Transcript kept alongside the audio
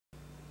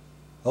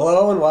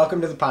Hello and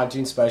welcome to the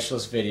Pontoon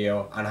Specialist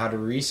video on how to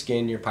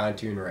reskin your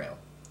pontoon rail.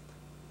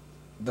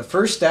 The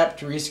first step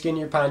to reskin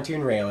your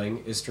pontoon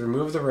railing is to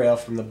remove the rail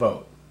from the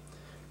boat.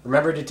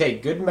 Remember to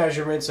take good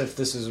measurements if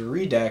this is a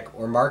redeck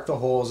or mark the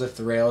holes if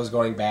the rail is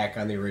going back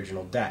on the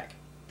original deck.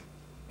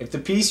 If the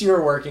piece you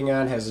are working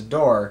on has a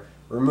door,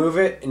 remove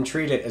it and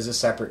treat it as a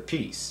separate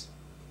piece.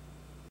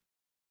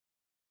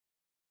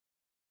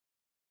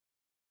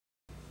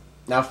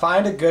 Now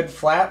find a good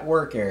flat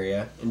work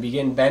area and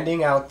begin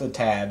bending out the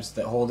tabs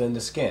that hold in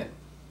the skin.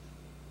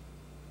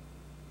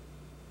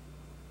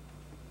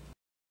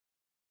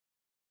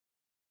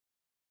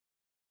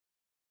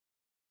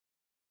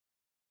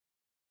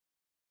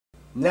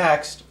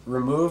 Next,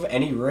 remove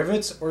any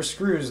rivets or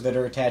screws that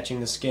are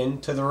attaching the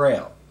skin to the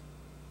rail.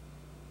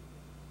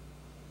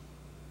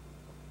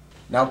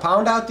 Now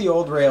pound out the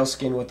old rail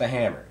skin with a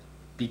hammer.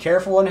 Be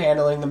careful when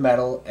handling the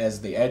metal as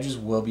the edges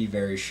will be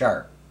very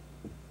sharp.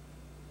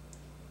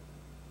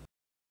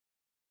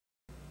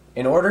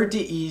 In order to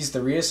ease the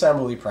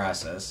reassembly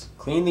process,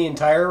 clean the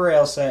entire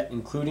rail set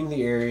including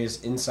the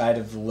areas inside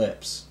of the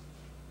lips.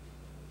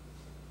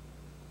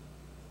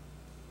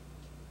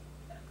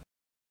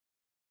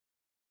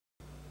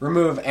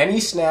 Remove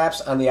any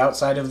snaps on the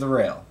outside of the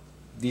rail.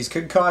 These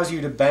could cause you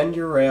to bend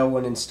your rail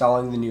when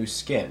installing the new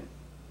skin.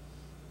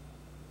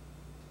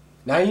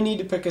 Now you need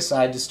to pick a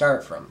side to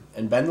start from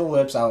and bend the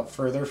lips out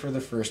further for the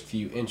first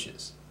few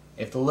inches.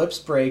 If the lips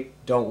break,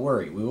 don't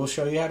worry, we will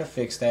show you how to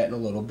fix that in a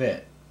little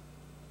bit.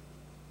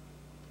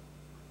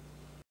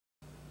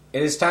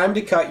 It is time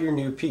to cut your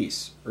new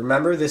piece.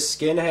 Remember, this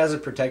skin has a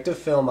protective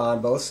film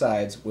on both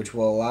sides which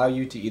will allow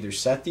you to either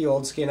set the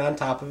old skin on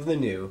top of the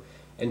new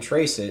and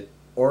trace it,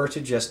 or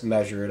to just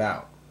measure it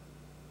out.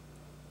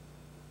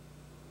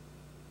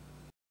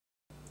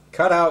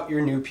 Cut out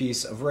your new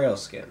piece of rail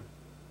skin.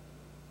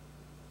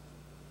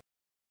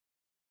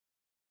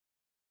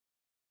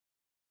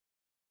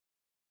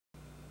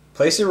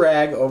 Place a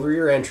rag over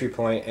your entry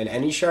point and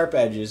any sharp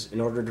edges in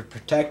order to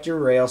protect your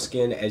rail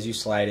skin as you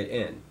slide it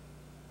in.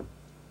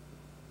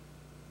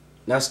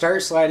 Now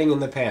start sliding in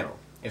the panel.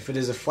 If it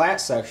is a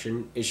flat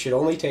section, it should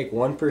only take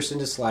one person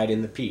to slide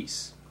in the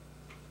piece.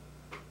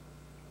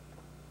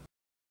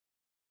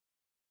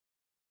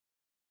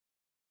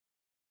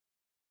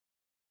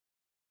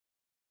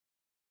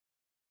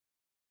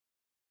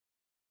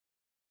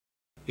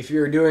 If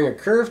you are doing a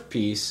curved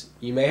piece,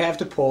 you may have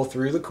to pull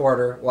through the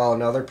corner while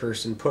another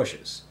person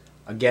pushes.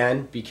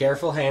 Again, be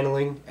careful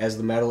handling as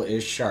the metal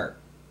is sharp.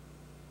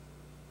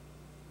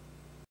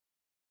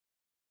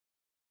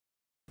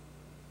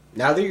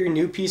 Now that your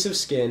new piece of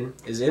skin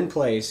is in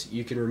place,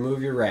 you can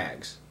remove your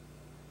rags.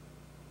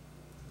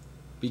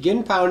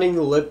 Begin pounding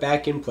the lip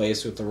back in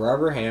place with a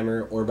rubber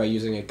hammer or by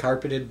using a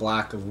carpeted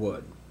block of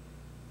wood.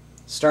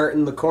 Start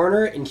in the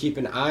corner and keep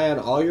an eye on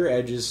all your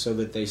edges so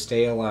that they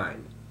stay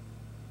aligned.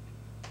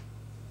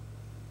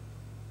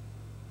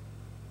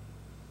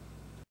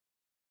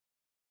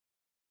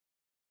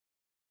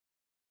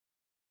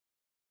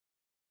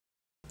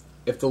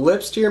 If the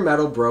lips to your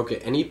metal broke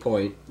at any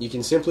point, you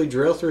can simply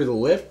drill through the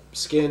lip,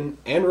 skin,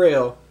 and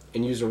rail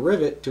and use a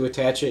rivet to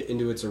attach it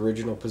into its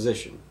original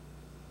position.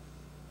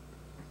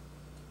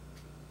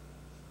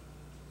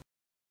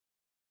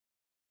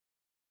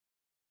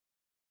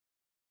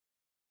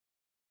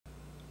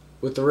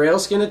 With the rail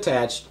skin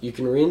attached, you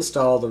can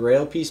reinstall the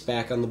rail piece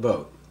back on the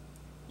boat.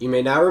 You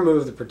may now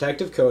remove the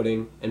protective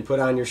coating and put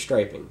on your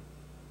striping.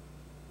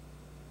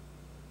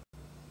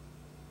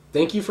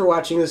 Thank you for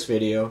watching this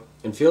video,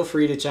 and feel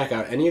free to check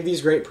out any of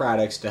these great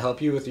products to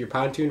help you with your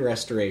pontoon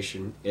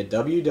restoration at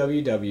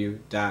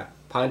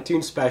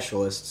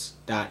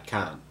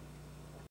www.pontoonspecialists.com.